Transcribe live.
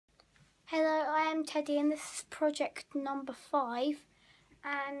Hello, I am Teddy and this is project number 5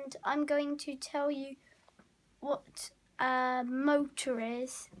 and I'm going to tell you what a motor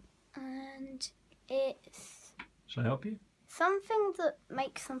is, and it's... Shall I help you? Something that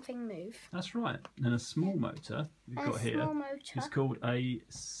makes something move. That's right. And a small motor we've got here is called a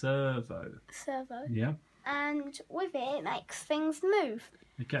servo. Servo. Yeah. And with it makes things move.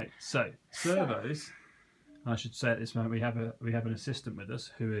 Okay, so servos, I should say at this moment we have an assistant with us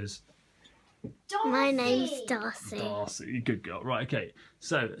who is Darcy. My name's Darcy. Darcy, good girl. Right, okay.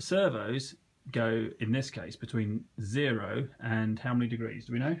 So servos go, in this case, between 0 and how many degrees?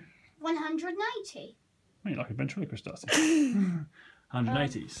 Do we know? 180. Oh, you're like a ventriloquist, Darcy.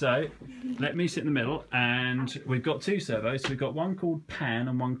 180. So let me sit in the middle, and we've got 2 servos. So we've got one called Pan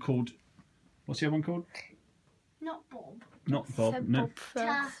and one called... What's the other one called? Not Bob. Not Bob. So No. Bob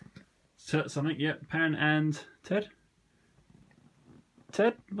first. Something. Yeah. Pan and Ted.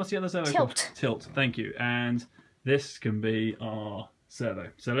 Ted. What's the other servo called? Tilt. Tilt. Thank you. And this can be our servo.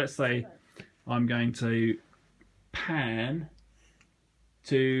 So let's say I'm going to pan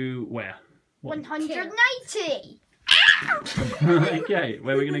to where? What? 180. Okay.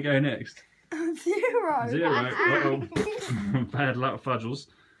 Where are we going to go next? 0. 0. Uh-oh. Bad luck, Fudgles.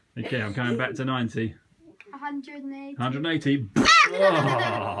 Okay, I'm going back to 90. 180. 180.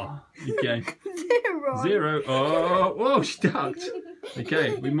 Oh, okay. 0. 0. Oh, whoa, she ducked.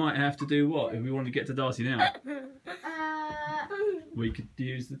 Okay, we might have to do what if we want to get to Darcy now? We could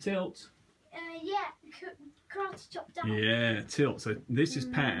use the tilt. Yeah, karate chop down. Yeah, tilt. So this is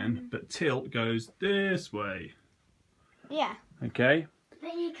pan, but tilt goes this way. Yeah. Okay.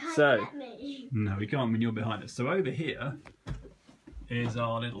 But you can't get me. No, we can't when you're behind us. So over here is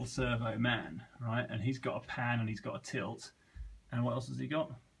our little servo man, right? And he's got a pan and he's got a tilt. And what else has he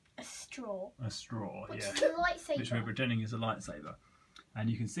got? A straw. A straw, Which yeah. is a lightsaber. Which we're pretending is a lightsaber. And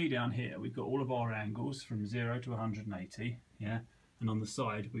you can see down here we've got all of our angles from 0 to 180, yeah? And on the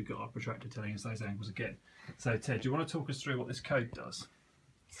side we've got our protractor telling us those angles again. So Ted, do you want to talk us through what this code does?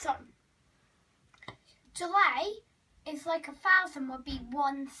 So, delay is like 1,000 would be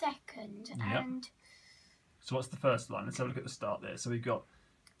 1 second. Yep. And So what's the first line? Let's have a look at the start there. So we've got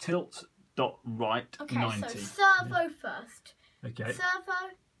tilt.write okay, 90. so servo first. Okay.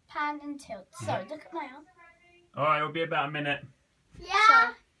 Servo, pan and tilt. So Yep. look at my arm. Alright, it'll be about a minute. Yeah.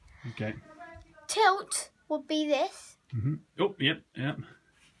 So, Okay. tilt would be this. Oh, yep, yep.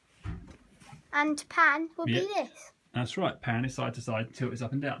 And pan would Yep. be this. That's right. Pan is side to side, tilt is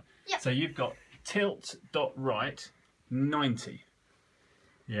up and down. Yep. So you've got tilt.write 90.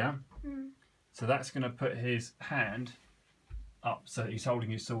 Yeah? So that's going to put his hand up, so he's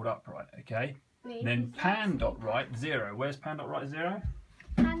holding his sword upright, okay? Really? Then pan.write 0. Where's pan.write 0?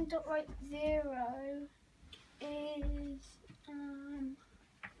 Pan.write 0 is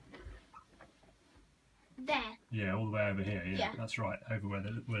there. Yeah, all the way over here. Yeah, Yeah. that's right. Over where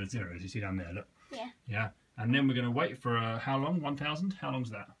the 0 is. You see down there, look. Yeah. Yeah. And then we're going to wait for how long? 1,000? How long's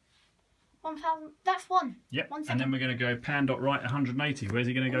that? 1,000. That's 1. Yep. 1 And second. then we're going to go pan.write 180. Where's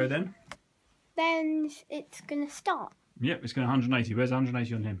he going to go then? Then it's gonna start. Yep, it's going to 180. Where's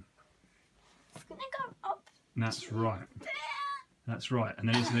 180 on him? It's gonna go up. That's right. That's right. And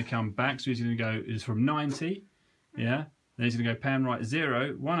then he's going to come back. So he's going to go, is from 90. Yeah. Then he's going to go pan right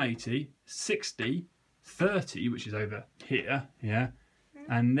 0, 180, 60, 30, which is over here. Yeah.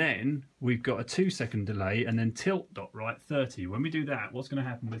 And then we've got a 2-second delay, and then tilt.write 30. When we do that, what's going to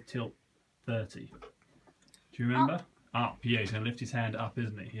happen with tilt 30? Do you remember? Up. Yeah, he's going to lift his hand up,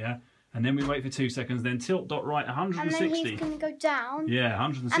 isn't he? Yeah. And then we wait for 2 seconds, then tilt.write 160. And then he's gonna go down. Yeah,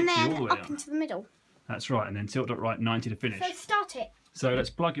 160 and then all the way up up. into the middle. That's right, and then tilt.write 90 to finish. So start it. So let's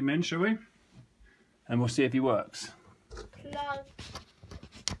plug him in, shall we? And we'll see if he works. Plug.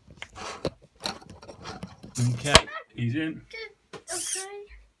 Okay, he's in. Good. Okay.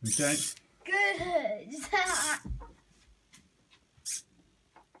 Okay. Good.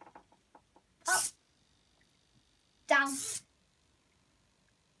 Up. Down.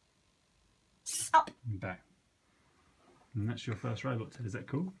 Up. And back. And that's your first robot, Ted. Is that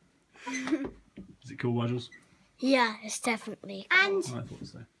cool? Is it cool, Waddles? Yeah, it's definitely cool. And I thought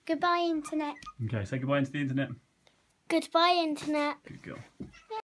so. goodbye, internet. Okay, say goodbye to the internet. Goodbye, internet. Good girl.